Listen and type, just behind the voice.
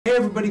Hey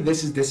everybody,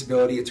 this is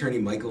disability attorney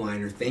Michael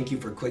Leiner. Thank you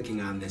for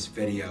clicking on this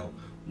video.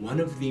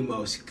 One of the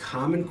most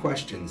common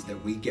questions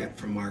that we get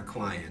from our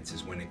clients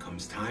is when it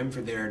comes time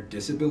for their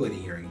disability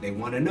hearing, they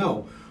want to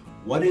know,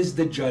 what is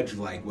the judge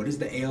like? What is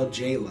the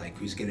ALJ like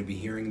who's going to be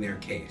hearing their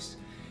case?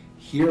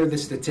 Here are the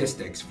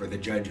statistics for the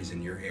judges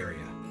in your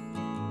area.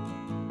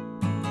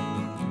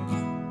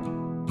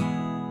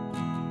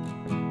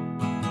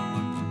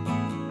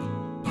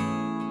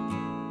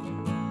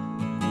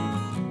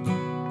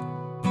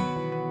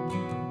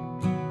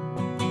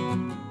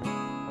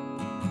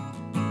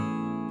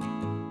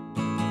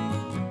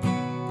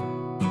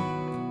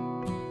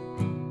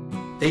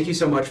 Thank you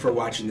so much for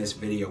watching this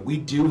video. We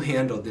do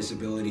handle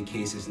disability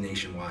cases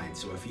nationwide,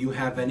 so if you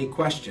have any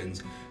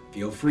questions,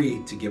 feel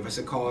free to give us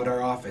a call at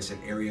our office at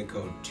area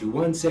code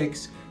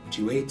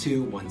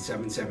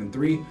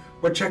 216-282-1773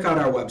 or check out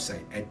our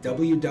website at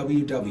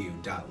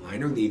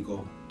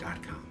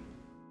www.linerlegal.com.